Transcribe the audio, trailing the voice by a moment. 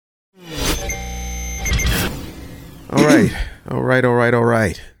right. All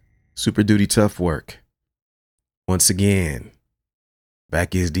right. Super Duty Tough Work. Once again,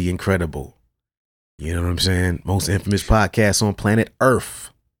 back is the incredible. You know what I'm saying? Most infamous podcast on planet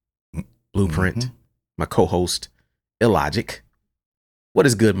Earth. Blueprint. Mm-hmm. My co-host, Illogic. What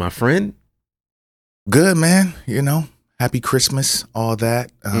is good, my friend? Good, man. You know, happy Christmas, all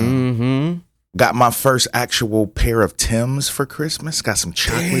that. Got my first actual pair of Timbs for Christmas. Got some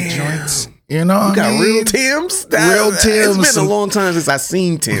chocolate joints. You know, you got real Timbs? Real Timbs. It's been a long time since I've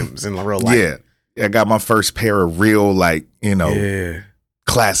seen Timbs in real life. Yeah. I got my first pair of real,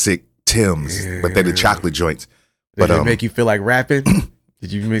 classic Timbs, but they're the chocolate joints. Did it make you feel like rapping?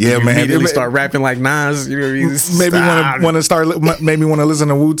 Did you immediately start rapping like Nas? You know what I mean? Maybe want to listen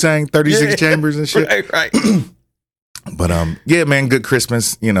to Wu-Tang, 36 Chambers and shit. Right. But yeah, man, good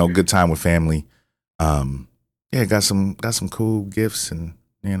Christmas. You know, good time with family. Got some cool gifts and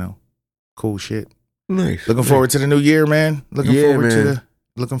cool shit. Nice. Looking forward to the new year, man. Looking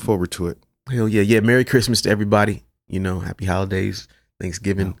forward to it. Hell yeah. Merry Christmas to everybody. Happy holidays,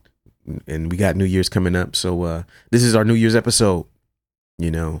 Thanksgiving, and we got New Year's coming up. So this is our New Year's episode.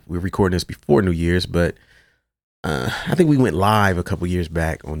 We're recording this before New Year's, but I think we went live a couple years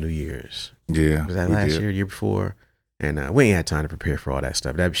back on New Year's. Yeah. Was that last year before? And we ain't had time to prepare for all that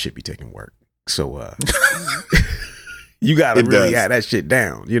stuff. That shit be taking work. So you got to really have that shit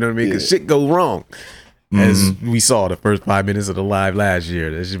down. You know what I mean? Because shit go wrong. As we saw the first 5 minutes of the live last year.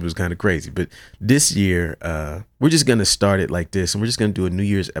 That shit was kind of crazy. But this year, we're just going to start it like this. And we're just going to do a New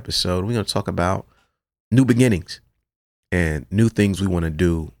Year's episode. We're going to talk about new beginnings and new things we want to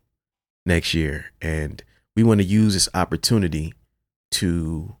do next year. And we want to use this opportunity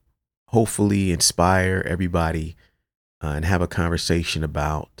to hopefully inspire everybody and have a conversation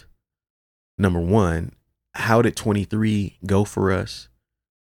about, number one, how did 23 go for us?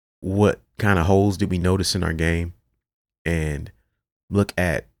 What kind of holes did we notice in our game? And look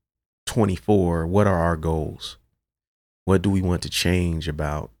at 24. What are our goals? What do we want to change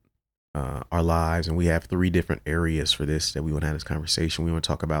about our lives? And we have 3 different areas for this that we want to have this conversation. We want to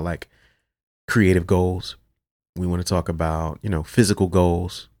talk about like creative goals. We want to talk about, physical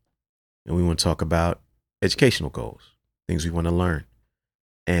goals. And we want to talk about educational goals. Things we want to learn.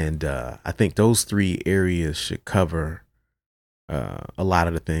 And I think those 3 areas should cover a lot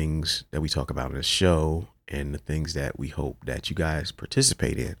of the things that we talk about in the show and the things that we hope that you guys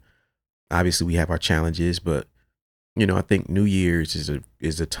participate in. Obviously, we have our challenges, but I think New Year's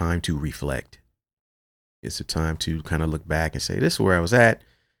is a time to reflect. It's a time to kind of look back and say, this is where I was at.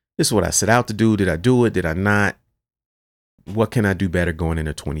 This is what I set out to do. Did I do it? Did I not? What can I do better going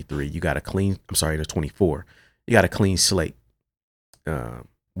into 23? Into 24. You got a clean slate.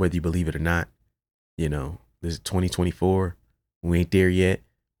 Whether you believe it or not, this is 2024. We ain't there yet.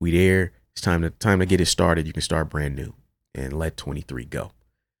 We there. It's time to get it started. You can start brand new and let 23 go.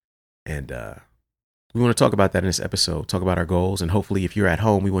 And we want to talk about that in this episode. Talk about our goals, and hopefully, if you're at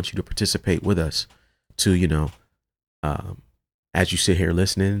home, we want you to participate with us. To as you sit here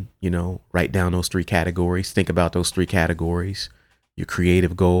listening, write down those 3 categories. Think about those 3 categories: your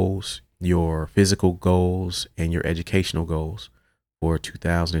creative goals, your physical goals, and your educational goals for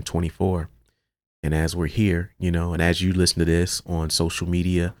 2024. And as we're here, and as you listen to this on social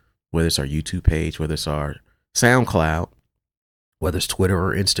media, whether it's our YouTube page, whether it's our SoundCloud, whether it's Twitter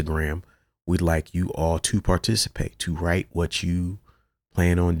or Instagram, we'd like you all to participate, to write what you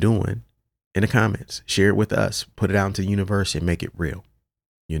plan on doing in the comments. Share it with us, put it out into the universe and make it real,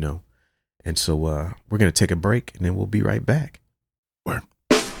 And so we're going to take a break and then we'll be right back.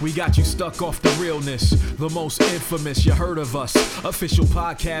 We got you stuck off the realness, the most infamous, you heard of us. Official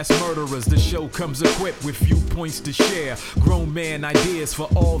podcast murderers, the show comes equipped with viewpoints to share. Grown man ideas for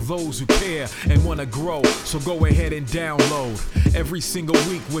all those who care and want to grow, so go ahead and download. Every single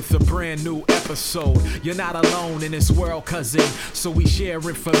week with a brand new episode. You're not alone in this world, cousin, so we share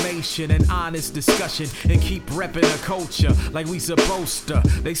information and honest discussion and keep repping the culture like we supposed to.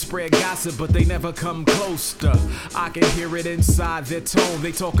 They spread gossip, but they never come close to. I can hear it inside their tone.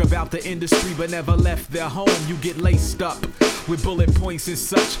 They talk about the industry but never left their home. You get laced up with bullet points and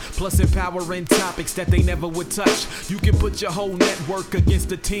such, plus empowering topics that they never would touch. You can put your whole network against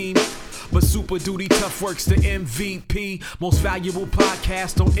the team, but Super Duty Tough Work's the MVP. Most valuable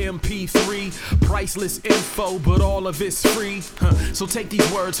podcast on MP3. Priceless info, but all of it's free. So take these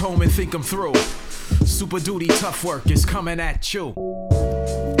words home and think them through. Super Duty Tough Work is coming at you.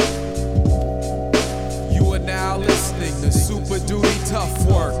 You are now listening to Super Duty Tough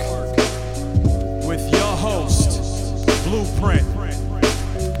Work with your host, Blueprint.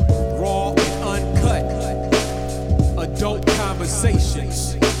 Raw and uncut. Adult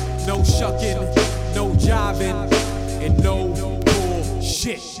conversations. No shucking, no jiving, and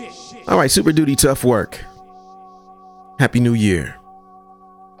All right, Super Duty Tough Work. Happy New Year,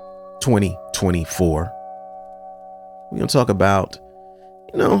 2024. We're going to talk about,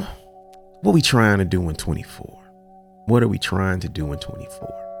 what we trying to do in 24. What are we trying to do in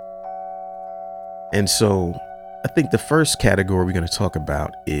 24? And so I think the first category we're going to talk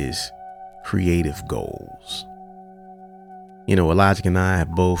about is creative goals. Elijah and I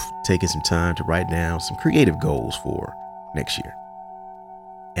have both taken some time to write down some creative goals for next year.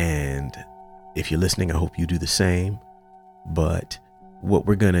 And if you're listening, I hope you do the same. But what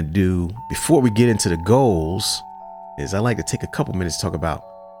we're going to do before we get into the goals is I like to take a couple minutes to talk about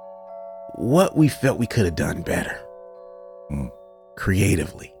what we felt we could have done better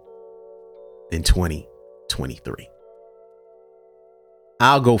creatively in 2023.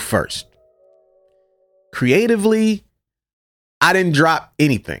 I'll go first. Creatively, I didn't drop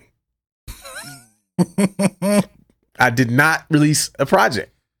anything. I did not release a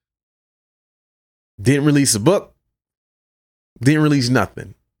project. Didn't release a book. Didn't release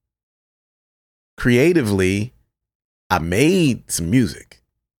nothing. Creatively, I made some music.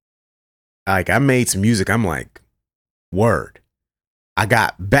 I made some music. I'm like, word. I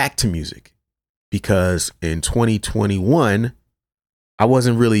got back to music because in 2021, I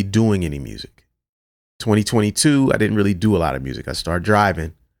wasn't really doing any music. 2022, I didn't really do a lot of music. I started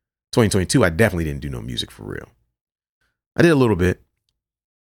driving. 2022, I definitely didn't do no music for real. I did a little bit,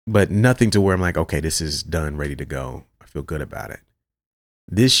 but nothing to where I'm like, okay, this is done, ready to go. I feel good about it.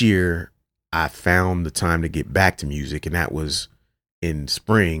 This year, I found the time to get back to music, and that was in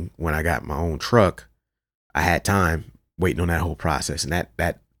spring when I got my own truck. I had time waiting on that whole process, and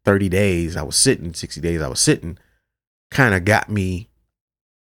that 30 days I was sitting, 60 days I was sitting, kind of got me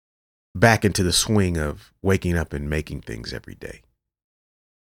back into the swing of waking up and making things every day.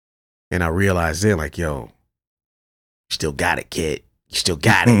 And I realized then, like, yo, you still got it, kid. You still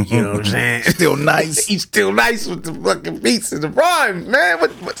got it. You know what I'm saying? Still nice. He's still nice with the fucking beats and the rhymes, man.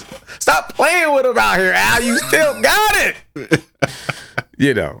 Stop playing with him out here, Al. You still got it.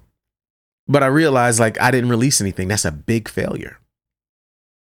 But I realized, like, I didn't release anything. That's a big failure.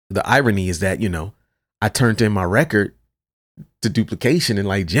 The irony is that, I turned in my record to duplication in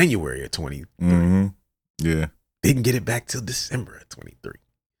like January of 23. Mm-hmm. Yeah. Didn't get it back till December of 23.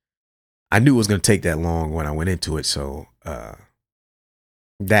 I knew it was going to take that long when I went into it. So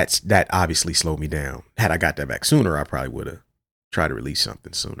that obviously slowed me down. Had I got that back sooner, I probably would have tried to release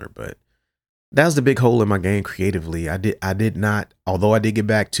something sooner. But that was the big hole in my game creatively. I did not, although I did get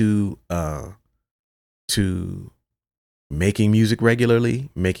back to making music regularly,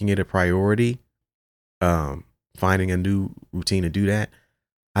 making it a priority, finding a new routine to do that.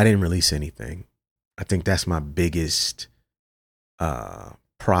 I didn't release anything. I think that's my biggest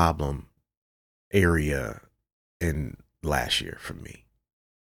problem area in last year for me.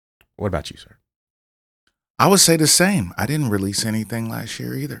 What about you, sir? I would say the same. I didn't release anything last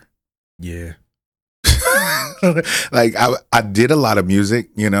year either. Yeah. Like I did a lot of music,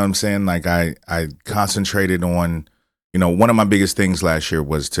 you know what I'm saying? Like I concentrated on, one of my biggest things last year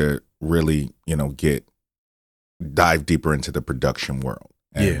was to really, dive deeper into the production world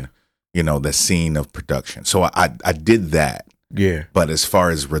and, the scene of production. So I did that. Yeah. But as far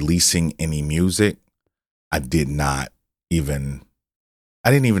as releasing any music, I didn't even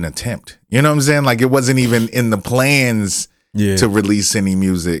attempt. You know what I'm saying? Like it wasn't even in the plans to release any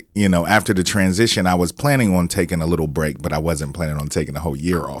music. After the transition, I was planning on taking a little break, but I wasn't planning on taking the whole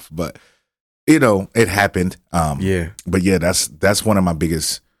year off. But it happened. But yeah, that's one of my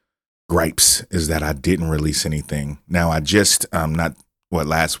biggest gripes is that I didn't release anything. Now I just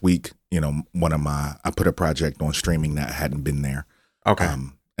last week, I put a project on streaming that hadn't been there. Okay.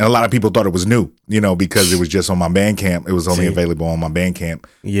 And a lot of people thought it was new, because it was just on my Bandcamp. It was only available on my Bandcamp.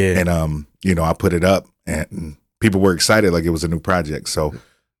 Yeah. And I put it up and people were excited like it was a new project. So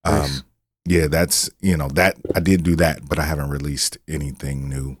nice. that's that I did do that, but I haven't released anything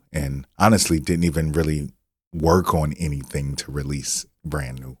new and honestly didn't even really work on anything to release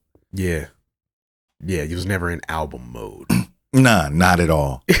brand new. Yeah. Yeah, it was never in album mode. Nah, not at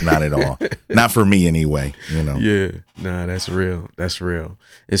all. Not at all. Not for me anyway, Yeah. Nah, that's real. That's real.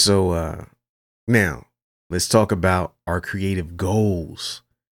 And so now let's talk about our creative goals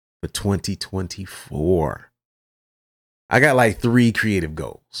for 2024. I got like 3 creative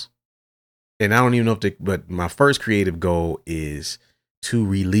goals. And I don't even know but my first creative goal is to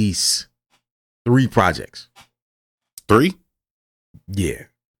release 3 projects. 3? Yeah.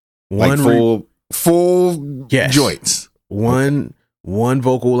 Like full joints. One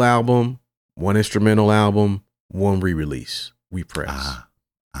vocal album, 1 instrumental album, 1 re-release, repress.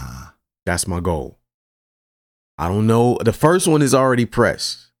 That's my goal. I don't know. The first one is already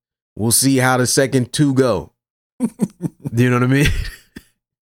pressed. We'll see how the second two go. Do you know what I mean?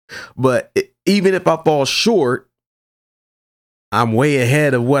 But even if I fall short, I'm way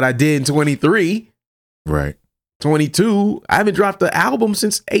ahead of what I did in 23. Right. 22. I haven't dropped the album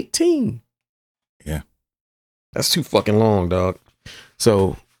since 18. Yeah. That's too fucking long, dog.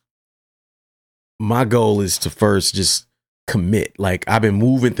 So my goal is to first just commit. Like, I've been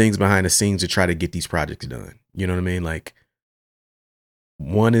moving things behind the scenes to try to get these projects done. You know what I mean? Like,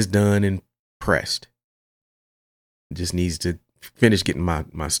 one is done and pressed. It just needs to finish getting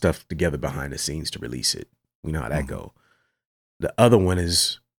my stuff together behind the scenes to release it. We know how that go. The other one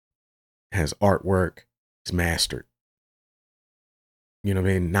has artwork. It's mastered. You know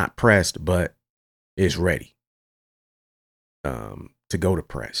what I mean? Not pressed, but it's ready to go to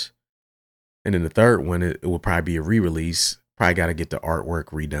press. And then the third one, it will probably be a re-release. Probably got to get the artwork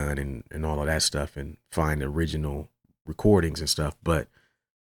redone and all of that stuff and find the original recordings and stuff. But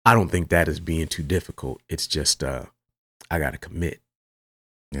I don't think that is being too difficult. It's just I got to commit.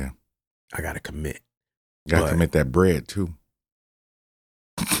 Yeah. I got to commit. Got to commit that bread too.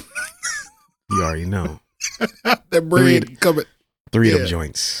 You already know. That bread coming. Three of them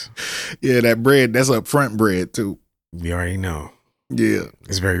joints. Yeah, that bread, that's up front bread too. You already know. Yeah.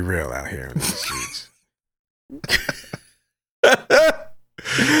 It's very real out here on the streets.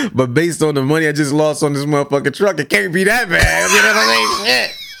 But based on the money I just lost on this motherfucking truck, it can't be that bad. You know what I mean?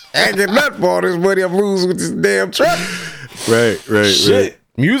 Shit. I ain't getting nothing for all this money I'm losing with this damn truck. Right. Shit.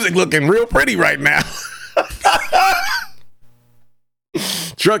 Music looking real pretty right now.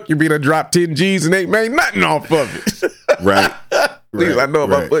 Truck, you be to drop 10 G's and ain't made nothing off of it. Right. At least I know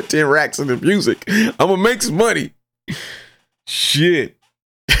if I put 10 racks in the music, I'm going to make some money. Shit.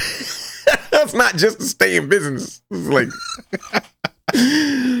 That's not just to stay in business. It's like,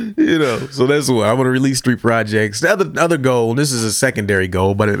 you know, so that's what I want to release 3 projects. The other goal, this is a secondary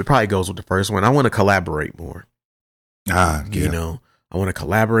goal, but it probably goes with the first one. I want to collaborate more. You know, I want to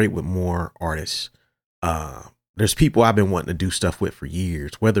collaborate with more artists. There's people I've been wanting to do stuff with for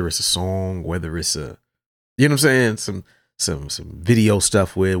years, whether it's a song, whether it's a, you know what I'm saying? Some video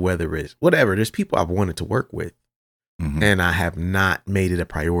stuff with, whether it's whatever. There's people I've wanted to work with. Mm-hmm. And I have not made it a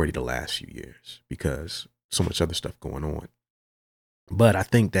priority the last few years because so much other stuff going on. But I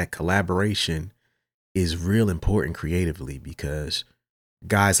think that collaboration is real important creatively because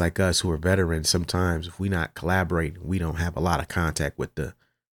guys like us who are veterans, sometimes if we not collaborating, we don't have a lot of contact with the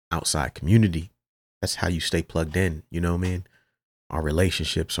outside community. That's how you stay plugged in. You know what I mean? Our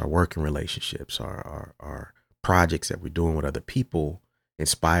relationships, our working relationships, our projects that we're doing with other people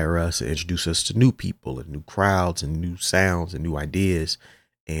inspire us and introduce us to new people and new crowds and new sounds and new ideas.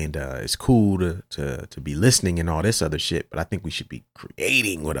 And it's cool to be listening and all this other shit, but I think we should be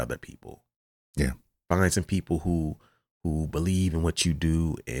creating with other people. Yeah. Find some people who believe in what you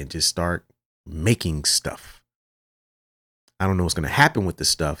do and just start making stuff. I don't know what's going to happen with the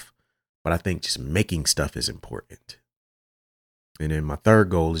stuff, but I think just making stuff is important. And then my third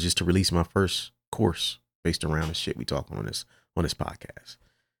goal is just to release my first course based around the shit we talk on this podcast.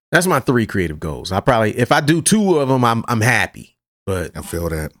 That's my 3 creative goals. I probably, if I do 2 of them, I'm happy. But I feel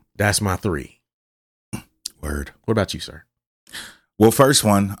that. That's my 3. Word. What about you, sir? Well,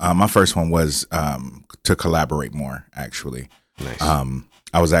 my first one was to collaborate more, actually. Nice.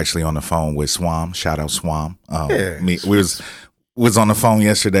 I was actually on the phone with Swam. Shout out Swam. We was on the phone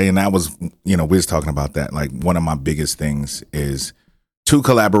yesterday, and that was, we was talking about that. Like, one of my biggest things is to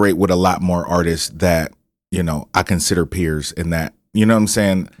collaborate with a lot more artists that, I consider peers and that, you know what I'm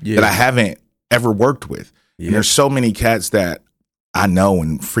saying, that I haven't ever worked with. Yeah. And there's so many cats that I know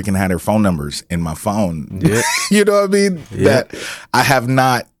and freaking had their phone numbers in my phone. Yeah. You know what I mean? Yeah. That I have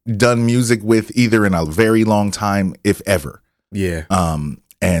not done music with either in a very long time, if ever. Yeah.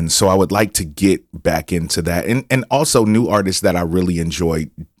 And so I would like to get back into that. And also new artists that I really enjoy,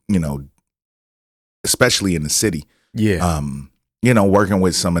 especially in the city. Yeah. Working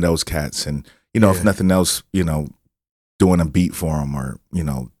with some of those cats and, if nothing else, doing a beat for them or,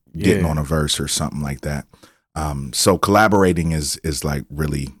 getting on a verse or something like that. So collaborating is like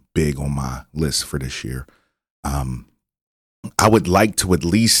really big on my list for this year. I would like to at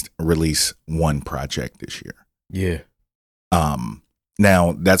least release 1 project this year. Yeah.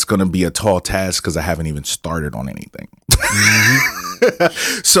 Now that's going to be a tall task because I haven't even started on anything.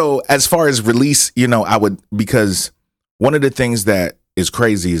 Mm-hmm. So as far as release, because one of the things that is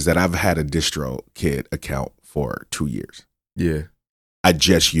crazy is that I've had a DistroKid account for 2 years. Yeah. I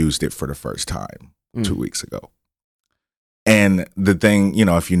just used it for the first time 2 weeks ago. And the thing,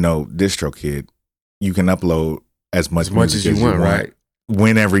 if you know DistroKid, you can upload as much as you want, right?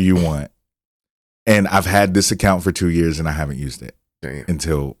 Whenever you want. And I've had this account for 2 years and I haven't used it. Damn.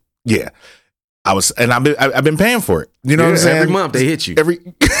 Until, I've been paying for it. You know what I'm saying? Every month they hit you.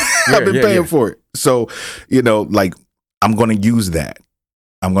 I've been paying for it. So, like, I'm going to use that.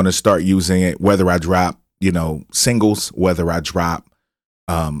 I'm going to start using it, whether I drop, singles, whether I drop,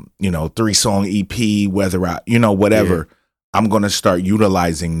 3-song EP, whether I, whatever. Yeah. I'm going to start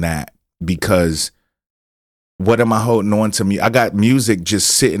utilizing that, because what am I holding on to? I got music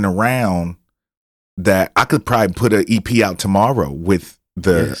just sitting around that I could probably put an EP out tomorrow with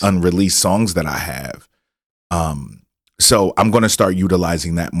the unreleased songs that I have. So I'm going to start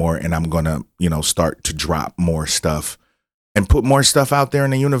utilizing that more, and I'm going to, start to drop more stuff and put more stuff out there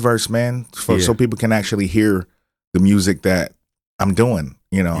in the universe, man, so people can actually hear the music that I'm doing.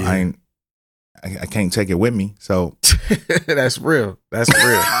 I can't take it with me. So that's real. That's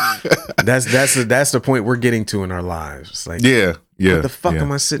real. that's the point we're getting to in our lives. It's like, what the fuck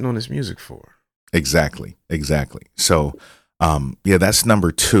am I sitting on this music for? Exactly. So, that's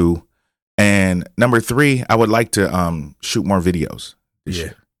number 2. And number 3, I would like to shoot more videos this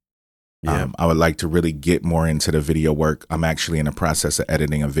year. I would like to really get more into the video work. I'm actually in the process of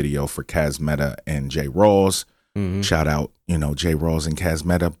editing a video for Kaz Meta and Jay Rawls. Mm-hmm. Shout out, Jay Rawls and Kaz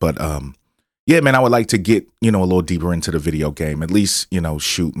Meta. But man, I would like to get, a little deeper into the video game. At least,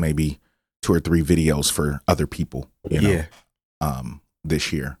 shoot maybe 2 or 3 videos for other people,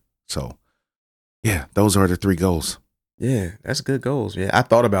 this year. So, those are the 3 goals. Yeah, that's good goals. Yeah, I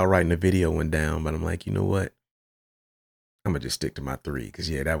thought about writing a video one down, but I'm like, you know what? I'm going to just stick to my 3, because,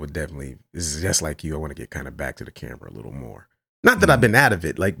 that would definitely, this is just like you. I want to get kind of back to the camera a little more. Not that I've been out of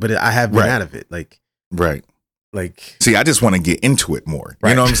it, but I have been out of it. See, I just want to get into it more. Right.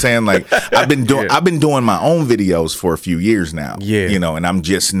 You know what I'm saying? Like, I've been doing my own videos for a few years now. Yeah. And I'm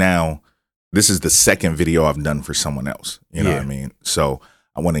just now, this is the second video I've done for someone else. You know what I mean? So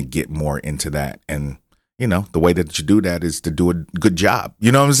I want to get more into that. And, the way that you do that is to do a good job.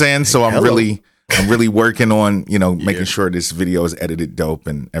 You know what I'm saying? So I'm really working on, making sure this video is edited dope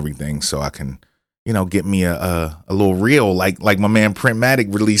and everything, so I can, get me a little reel like my man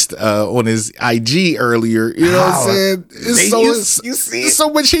Printmatic released on his IG earlier. You know what I'm saying? It's so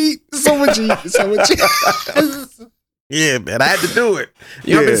much heat. Yeah, man, I had to do it.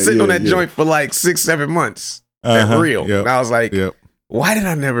 I've been sitting on that joint for like 6-7 months. That reel. Yep. And I was like, why did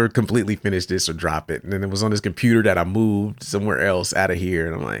I never completely finish this or drop it? And then it was on this computer that I moved somewhere else out of here.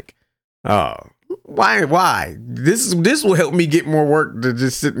 And I'm like, oh, why? This will help me get more work than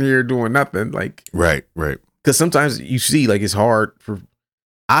just sitting here doing nothing. Like, right. Because sometimes you see, like, it's hard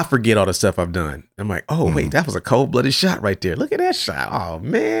I forget all the stuff I've done. I'm like, oh, wait, that was a cold-blooded shot right there. Look at that shot. Oh,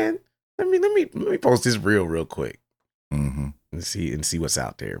 man. Let me post this reel real quick. Mm-hmm. And see what's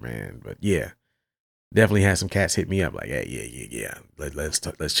out there, man. But definitely had some cats hit me up like, hey, yeah. Let's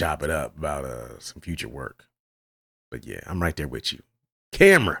chop it up about some future work. But I'm right there with you.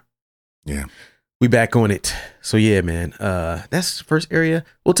 Camera. Yeah. We back on it. So man, that's the first area.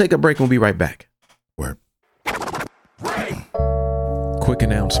 We'll take a break and we'll be right back. Word. Quick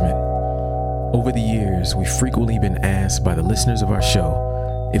announcement. Over the years, we've frequently been asked by the listeners of our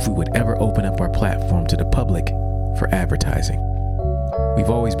show if we would ever open up our platform to the public for advertising.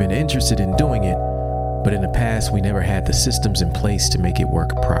 We've always been interested in doing it, but in the past, we never had the systems in place to make it work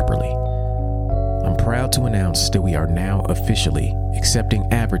properly. I'm proud to announce that we are now officially accepting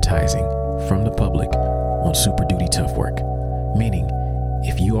advertising from the public on Super Duty Tough Work. Meaning,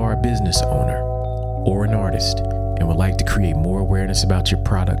 if you are a business owner or an artist and would like to create more awareness about your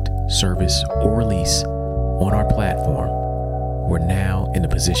product, service, or release on our platform, we're now in a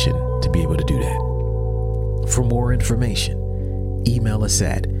position to be able to do that. For more information, email us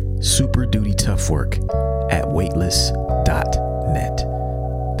at superdutytoughwork@weightless.net.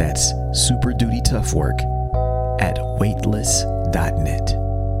 That's superdutytoughwork@weightless.net.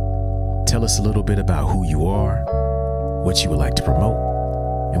 Tell us a little bit about who you are, what you would like to promote,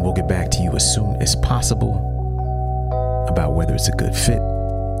 and we'll get back to you as soon as possible about whether it's a good fit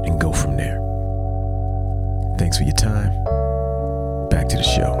and go from there. Thanks for your time. Back to the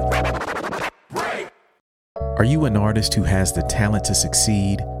show. Are you an artist who has the talent to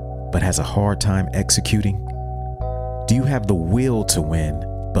succeed but has a hard time executing? Do you have the will to win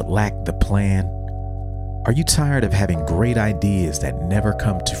but lack the plan? Are you tired of having great ideas that never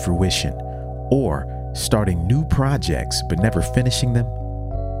come to fruition, or starting new projects but never finishing them?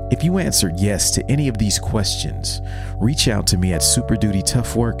 If you answered yes to any of these questions, reach out to me at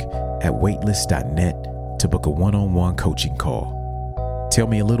superdutytoughwork@weightless.net to book a one-on-one coaching call. Tell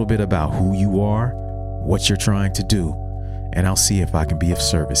me a little bit about who you are, what you're trying to do, and I'll see if I can be of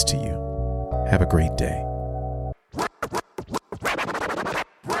service to you. Have a great day.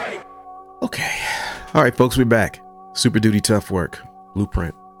 Okay, All right, folks, we're back. Super Duty Tough Work,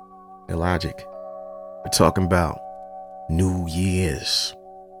 Blueprint, Illogic. We're talking about new years,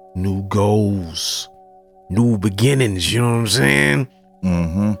 new goals, new beginnings, you know what I'm saying?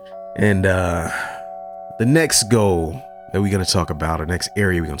 Mm-hmm. And the next goal that we're going to talk about, or next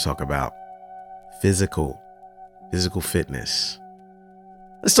area we're going to talk about, physical fitness.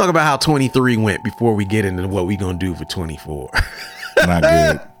 Let's talk about how 23 went before we get into what we're going to do for 24. Not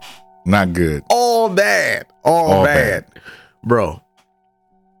good. Not good. All bad. All bad. Bro,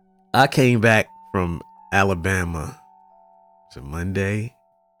 I came back from Alabama. It's a Monday,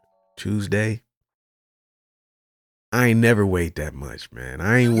 Tuesday. I ain't never weighed that much, man.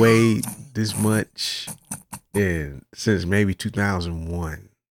 I ain't weighed this much since maybe 2001.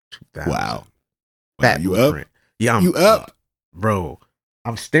 2000. Wow. Fat You Blueprint. up? Yeah, I'm You up? Bro,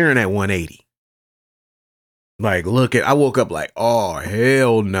 I'm staring at 180. Like, I woke up like, oh,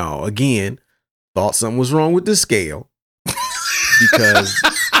 hell no. Again, thought something was wrong with the scale because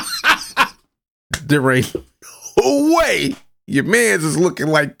there ain't no way your man's is looking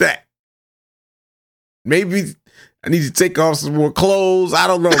like that. Maybe I need to take off some more clothes. I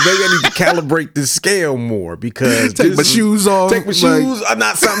don't know. Maybe I need to calibrate this scale more because take my shoes off. Take my shoes.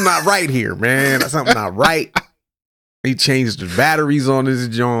 Something not right here, man. Something not right. He changed the batteries on this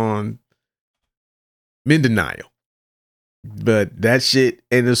John. I'm in denial. But that shit,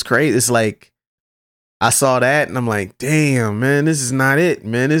 and it's crazy. It's like, I saw that and I'm like, damn, man, this is not it,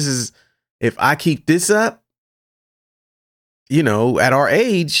 man. This is, if I keep this up, you know, at our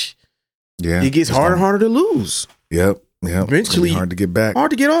age, yeah, it gets harder and harder to lose. Yep. Eventually, hard to get back.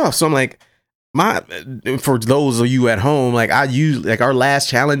 Hard to get off. So I'm like, for those of you at home, like our last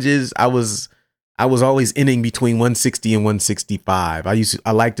challenges, I was always ending between 160 and 165. I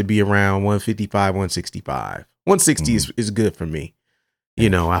like to be around 155, 165. 160 is good for me. You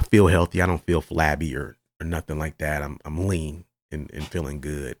know, I feel healthy. I don't feel flabby or nothing like that. I'm lean and feeling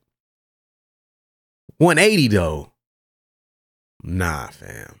good. 180 though, nah,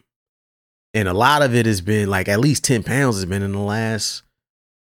 fam. And a lot of it has been like at least 10 pounds has been in the last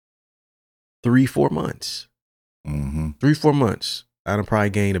 3-4 months. 3-4 months. I'd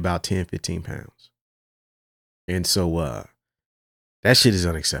probably gained about 10, 15 pounds. And so that shit is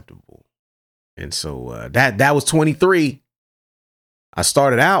unacceptable. And so that was 23. I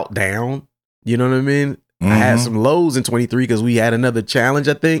started out down. You know what I mean? I had some lows in 23 because we had another challenge,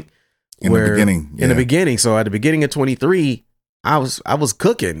 I think. In the beginning. In the beginning. So at the beginning of 23, I was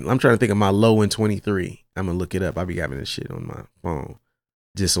cooking. I'm trying to think of my low in 23. I'm going to look it up. I'll be having this shit on my phone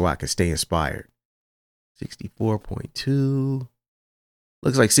just so I can stay inspired. 64.2.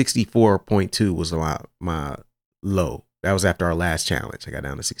 Looks like 64.2 was my low. That was after our last challenge. I got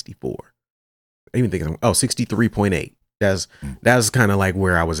down to 64. I even think 63.8. That's kind of like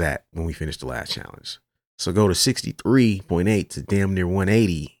where I was at when we finished the last challenge. So go to 63.8 to damn near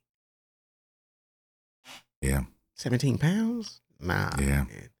 180. Yeah. 17 pounds? Nah. Yeah.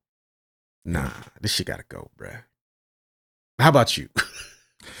 Man. Nah. This shit gotta go, bruh. How about you?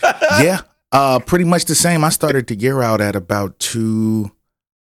 Yeah. Pretty much the same. I started the year out at about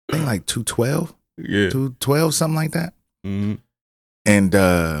 212. Yeah. 212, something like that. Mm-hmm. And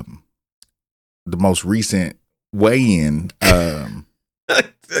the most recent weigh-in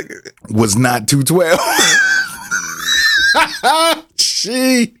was not 212.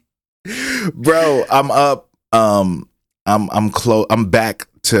 Bro, I'm up. I'm close. I'm back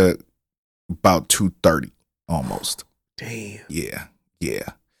to about 230 almost. Damn.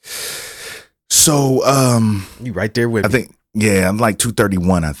 Yeah. So you right there with me. I think. Yeah, I'm like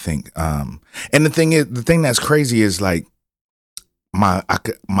 231. I think. And the thing that's crazy is like my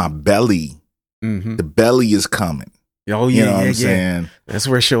belly. Mm-hmm. The belly is coming. Oh yeah, you know what I'm saying? That's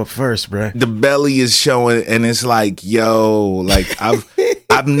where it show up first, bro. The belly is showing, and it's like, yo, like I've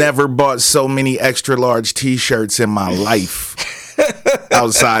never bought so many extra large T-shirts in my life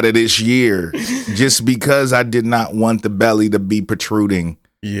outside of this year, just because I did not want the belly to be protruding.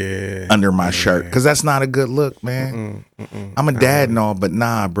 Yeah, under my shirt, because that's not a good look, man. I'm a dad and all, but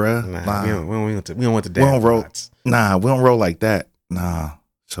nah, bruh. Nah. We don't want the dad. We don't roll. Nah, we don't roll like that. Nah.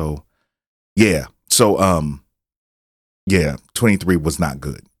 So, yeah. So, 23 was not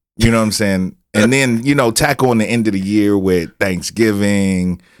good. You know what I'm saying? And then, tackle on the end of the year with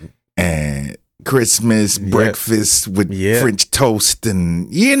Thanksgiving and Christmas breakfast with French toast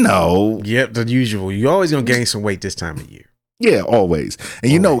and, Yep, the usual. You always gonna gain some weight this time of year. Yeah, always.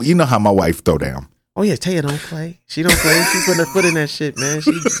 And you know how my wife throw down. Oh yeah, Taya don't play. She don't play. She putting her foot in that shit, man.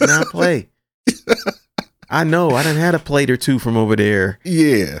 She does not play. I know. I done had a plate or two from over there.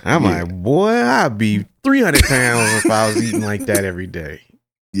 Yeah. I'm like, boy, I'd be 300 pounds if I was eating like that every day.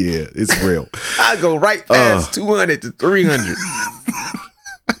 Yeah, it's real. I go right past 200 to 300.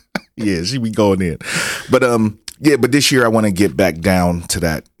 Yeah, she be going in. But but this year I want to get back down to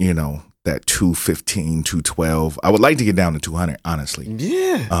that, that 215, 212. I would like to get down to 200, honestly.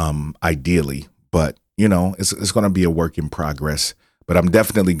 Yeah. Ideally, but it's going to be a work in progress. But I'm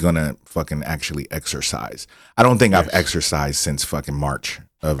definitely going to fucking actually exercise. I don't think I've exercised since fucking March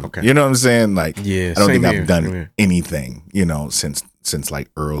you know what I'm saying? Like, I don't think I've done anything, since like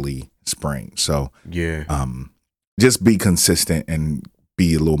early spring. So just be consistent and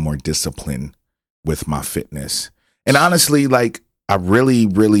be a little more disciplined with my fitness. And honestly, like, I really,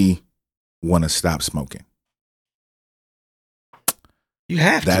 really want to stop smoking. You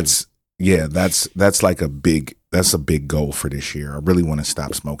have to. That's like a big goal for this year. I really want to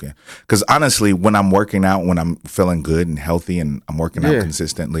stop smoking. Because honestly, when I'm working out, when I'm feeling good and healthy and I'm working out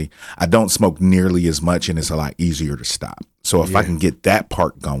consistently, I don't smoke nearly as much and it's a lot easier to stop. So if I can get that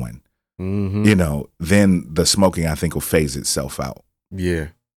part going, then the smoking, I think, will phase itself out. Yeah.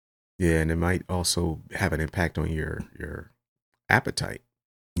 Yeah. And it might also have an impact on your appetite.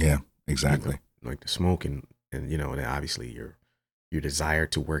 Yeah, exactly. Like the smoking and then obviously your desire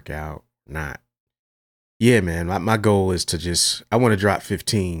to work out, not. Yeah, man. My goal is to I want to drop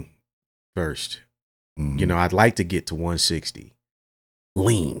 15 first. Mm-hmm. I'd like to get to 160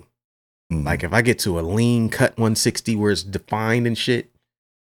 lean. Mm-hmm. Like if I get to a lean cut 160 where it's defined and shit,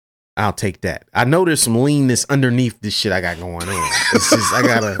 I'll take that. I know there's some leanness underneath this shit I got going on. It's just I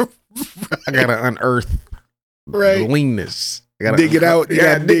gotta unearth the leanness. I gotta dig it out.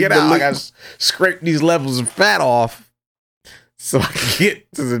 Yeah, dig it out. I gotta scrape these levels of fat off so I can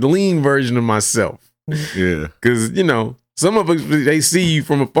get to the lean version of myself. Yeah. Because, some of us, they see you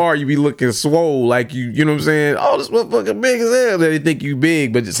from afar, you be looking swole, like you know what I'm saying? Oh, this motherfucker big as hell. They think you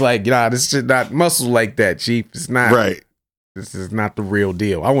big, but it's like, this shit not muscle like that, Chief. It's not. Right. This is not the real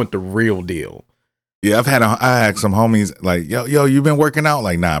deal. I want the real deal. Yeah, I had some homies like, yo, you been working out?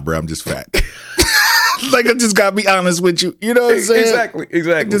 Like, nah, bro, I'm just fat. Like, I just gotta be honest with you. You know what I'm saying?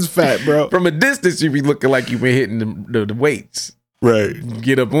 Exactly. I'm just fat, bro. From a distance, you be looking like you been hitting the weights. Right.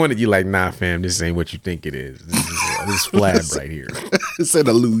 Get up on it, you like, nah, fam, this ain't what you think it is. This flab right here. It's an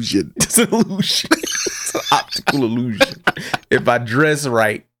illusion. It's an illusion. It's an optical illusion. If I dress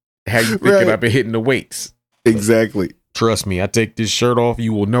right, how you thinking I've been hitting the weights? Exactly. Trust me, I take this shirt off,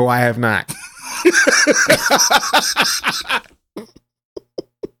 you will know I have not.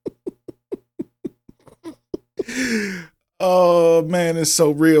 Oh man, it's so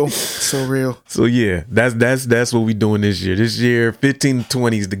real. So real. So yeah, that's what we doing this year. This year, 15 to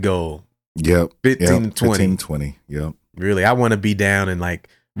 20 is the goal. Yep. 15 to 20. 15 to 20. Yep. Really, I want to be down in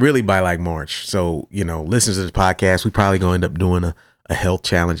really by like March. So, listeners to this podcast, we probably gonna end up doing a health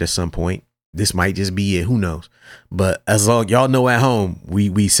challenge at some point. This might just be it. Who knows? But as long y'all know at home,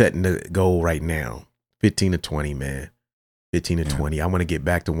 we setting the goal right now. 15 to 20, man. 15 to 20. I want to get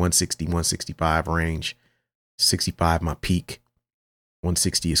back to 160, 165 range. 65 my peak.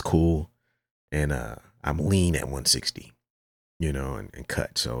 160 is cool. And I'm lean at 160, and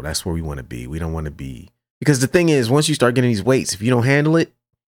cut. So that's where we want to be. We don't want to be, because the thing is, once you start getting these weights, if you don't handle it,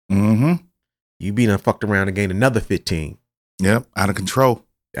 you be done fucked around and gain another 15. Yep. Out of control.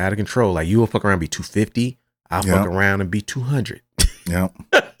 Like you will fuck around and be 250. I'll fuck around and be 200. Yep.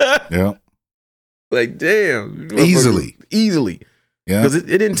 Yep. Like, damn. Easily. Yeah. Because it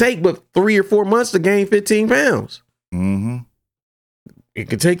didn't take but 3 or 4 months to gain 15 pounds. Mm-hmm. It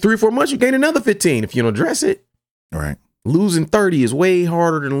could take 3 or 4 months. You gain another 15 if you don't address it. Right. Losing 30 is way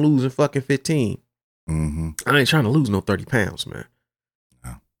harder than losing fucking 15. Mm-hmm. I ain't trying to lose no 30 pounds, man.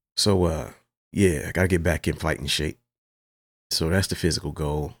 No. So, I got to get back in fighting shape. So that's the physical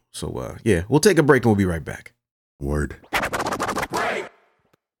goal. So, we'll take a break and we'll be right back. Word.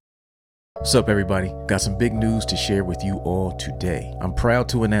 What's up, everybody? Got some big news to share with you all today. I'm proud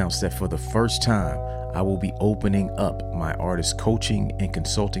to announce that for the first time, I will be opening up my artist coaching and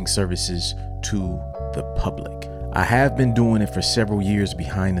consulting services to the public. I have been doing it for several years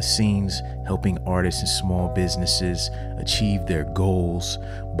behind the scenes, helping artists and small businesses achieve their goals,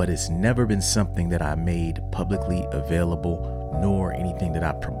 but it's never been something that I made publicly available, nor anything that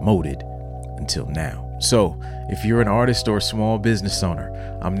I promoted until now. So, if you're an artist or a small business owner,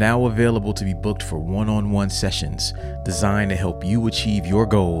 I'm now available to be booked for one-on-one sessions designed to help you achieve your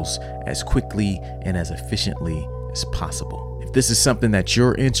goals as quickly and as efficiently as possible. If this is something that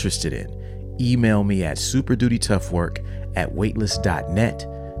you're interested in, email me at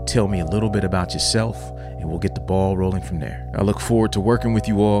superdutytoughwork@weightless.net. Tell me a little bit about yourself, and we'll get the ball rolling from there. I look forward to working with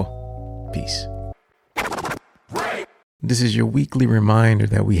you all. Peace. This is your weekly reminder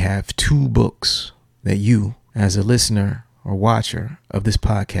that we have 2 books that you, as a listener, or watcher of this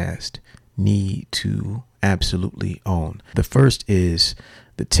podcast need to absolutely own. The first is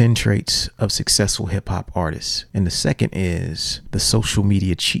The 10 Traits of Successful Hip Hop Artists, and the second is The Social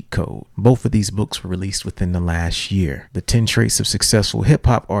Media Cheat Code. Both of these books were released within the last year. The 10 Traits of Successful Hip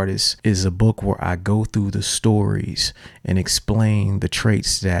Hop Artists is a book where I go through the stories and explain the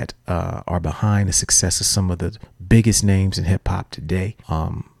traits that are behind the success of some of the biggest names in hip hop today.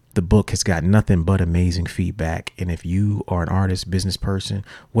 The book has got nothing but amazing feedback. And if you are an artist, business person,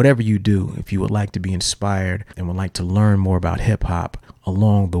 whatever you do, if you would like to be inspired and would like to learn more about hip hop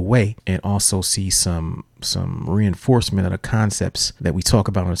along the way and also see some reinforcement of the concepts that we talk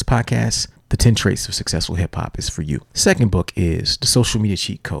about on this podcast, The 10 Traits of Successful Hip Hop is for you. Second book is The Social Media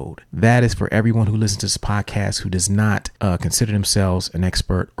Cheat Code. That is for everyone who listens to this podcast who does not consider themselves an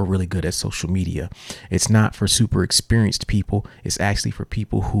expert or really good at social media. It's not for super experienced people. It's actually for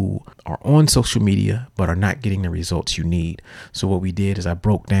people who are on social media but are not getting the results you need. So what we did is I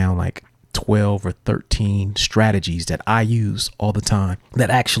broke down like 12 or 13 strategies that I use all the time that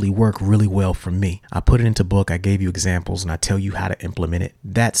actually work really well for me. I put it into book. I gave you examples and I tell you how to implement it.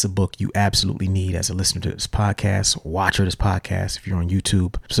 That's a book you absolutely need as a listener to this podcast, watcher of this podcast. If you're on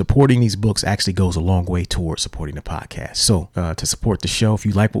YouTube, supporting these books actually goes a long way towards supporting the podcast. So to support the show, if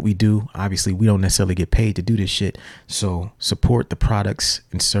you like what we do, obviously we don't necessarily get paid to do this shit. So support the products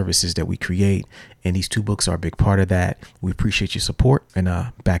and services that we create. And these two books are a big part of that. We appreciate your support, and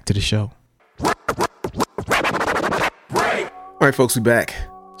back to the show. All right, folks, we back.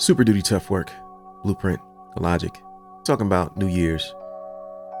 Super Duty Tough Work, Blueprint, Logic. Talking about New Year's,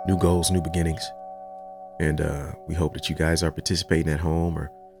 new goals, new beginnings. And we hope that you guys are participating at home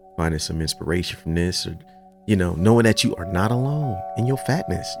or finding some inspiration from this, or, you know, knowing that you are not alone in your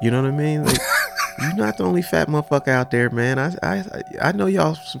fatness. You know what I mean? Like, you're not the only fat motherfucker out there, man. I know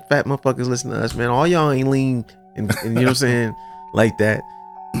y'all some fat motherfuckers listening to us, man. All y'all ain't lean and you know what I'm saying, like that.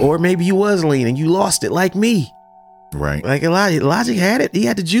 Or maybe you was lean and you lost it like me. Right. Like Logic had it. He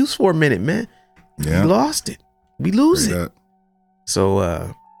had the juice for a minute, man. Yeah. He lost it. We lose it.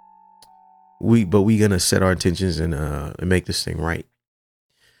 So we gonna set our intentions and make this thing right.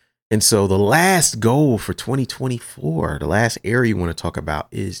 And so the last goal for 2024, the last area we want to talk about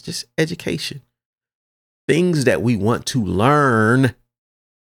is just education. Things that we want to learn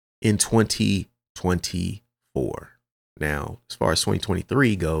in 2024. Now, as far as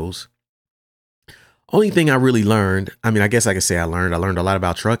 2023 goes, only thing I really learned, I mean, I guess I could say I learned a lot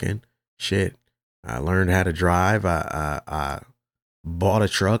about trucking. Shit. I learned how to drive. I bought a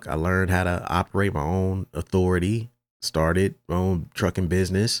truck. I learned how to operate my own authority, started my own trucking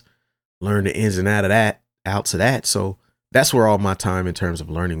business, learned the ins and outs of that. So that's where all my time in terms of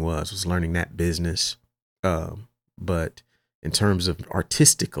learning was learning that business. But in terms of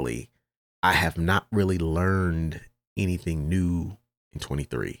artistically, I have not really learned anything new in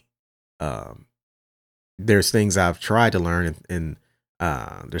 23. There's things I've tried to learn and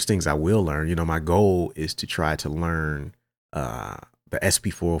there's things I will learn. You know, my goal is to try to learn the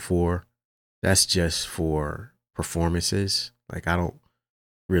SP404. That's just for performances. Like, I don't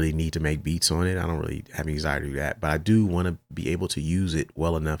really need to make beats on it. I don't really have any desire to do that, but I do want to be able to use it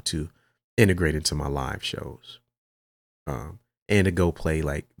well enough to integrate into my live shows, and to go play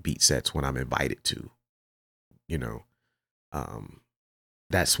like beat sets when I'm invited to, you know.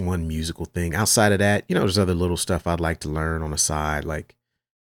 That's one musical thing. Outside of that, you know, there's other little stuff I'd like to learn on the side, like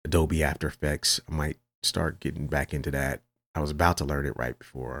Adobe After Effects. I might start getting back into that. I was about to learn it right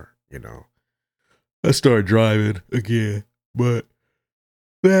before, you know, I started driving again, but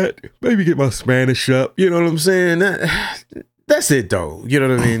that maybe get my Spanish up. You know what I'm saying? That's it though. You know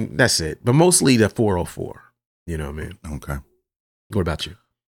what I mean? That's it. But mostly the 404. You know what I mean? Okay. What about you?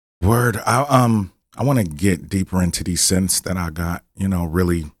 Word. I want to get deeper into these synths that I got, you know,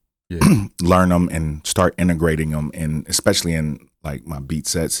 really learn them and start integrating them, and especially in like my beat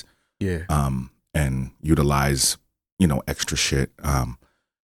sets. Yeah. And utilize, you know, extra shit.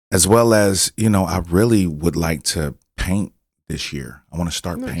 As well as, you know, I really would like to paint this year. I want to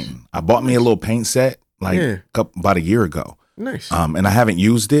start painting. I bought me a little paint set about a year ago. Nice. And I haven't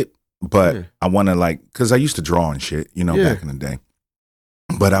used it, but I want to, like, because I used to draw and shit, you know, back in the day.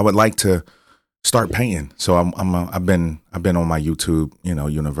 But I would like to start painting. So I've been on my YouTube, you know,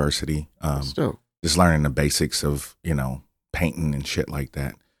 university, just learning the basics of, you know, painting and shit like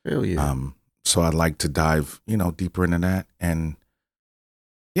that. Hell yeah. So I'd like to dive, you know, deeper into that. And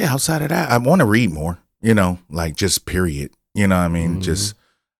yeah, outside of that, I want to read more, you know, like just period. You know what I mean? Mm-hmm. Just,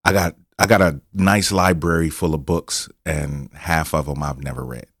 I got a nice library full of books, and half of them I've never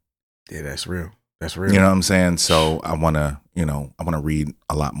read. Yeah, that's real. That's real. You know what I'm saying? So I want to read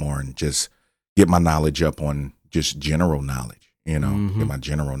a lot more and just get my knowledge up on just general knowledge, you know, get my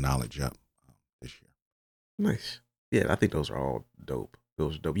general knowledge up this year. Nice. Yeah, I think those are all dope.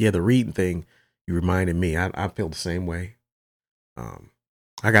 Those are dope. Yeah, the reading thing, you reminded me. I feel the same way.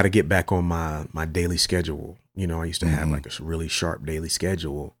 I got to get back on my daily schedule. You know, I used to have like a really sharp daily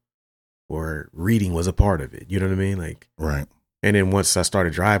schedule where reading was a part of it. You know what I mean? Like, right. And then once I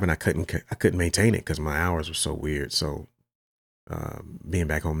started driving, I couldn't maintain it because my hours were so weird. So being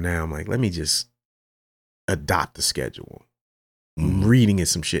back home now, I'm like, let me just adopt the schedule. Reading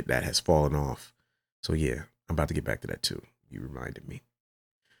is some shit that has fallen off. So yeah, I'm about to get back to that too. You reminded me.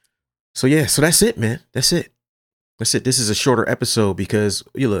 So yeah, so that's it, man. That's it. This is a shorter episode because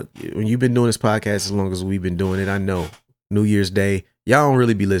you look, when you've been doing this podcast as long as we've been doing it, I know New Year's Day, y'all don't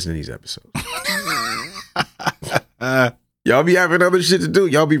really be listening to these episodes. Y'all be having other shit to do.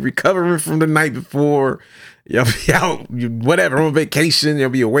 Y'all be recovering from the night before. Y'all be out, whatever, on vacation. Y'all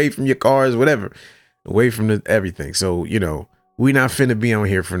be away from your cars, whatever, away from everything. So, you know, we not finna be on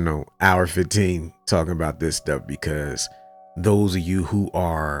here for no hour 15 talking about this stuff because those of you who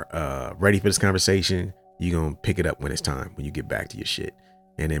are ready for this conversation, you're going to pick it up when it's time, when you get back to your shit.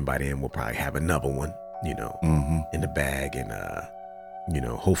 And then by then we'll probably have another one, you know, in the bag. And, you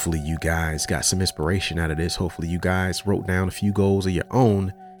know, hopefully you guys got some inspiration out of this. Hopefully you guys wrote down a few goals of your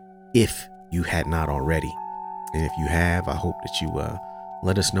own if you had not already. And if you have, I hope that you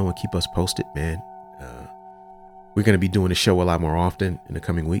let us know and keep us posted, man. We're going to be doing the show a lot more often in the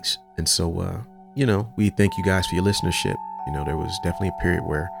coming weeks. And so, you know, we thank you guys for your listenership. You know, there was definitely a period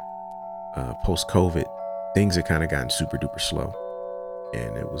where post-COVID, things had kind of gotten super duper slow.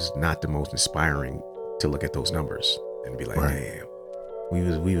 And it was not the most inspiring to look at those numbers and be like, damn,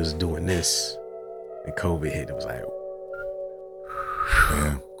 we was doing this and COVID hit. It was like,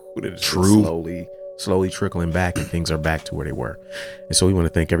 true. Slowly trickling back and things are back to where they were. And so we want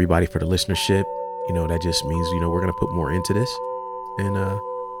to thank everybody for the listenership. You know, that just means, you know, we're going to put more into this. And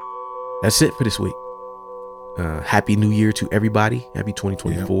that's it for this week. Happy New Year to everybody. Happy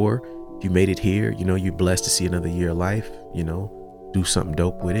 2024. If you made it here, you know, you're blessed to see another year of life. You know, do something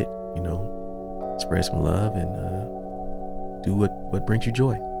dope with it. You know, spread some love and do what brings you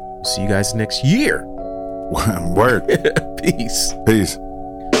joy. We'll see you guys next year. Word. Peace. Peace.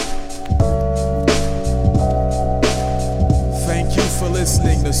 Thank you for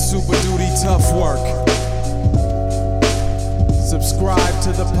listening to Super Duty Tough Work. Subscribe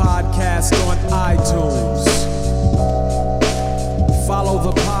to the podcast on iTunes. Follow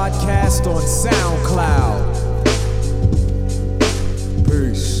the podcast on SoundCloud.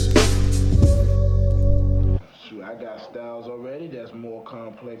 Peace. Shoot, I got styles already that's more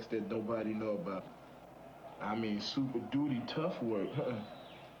complex that nobody know about. I mean, Super Duty Tough Work.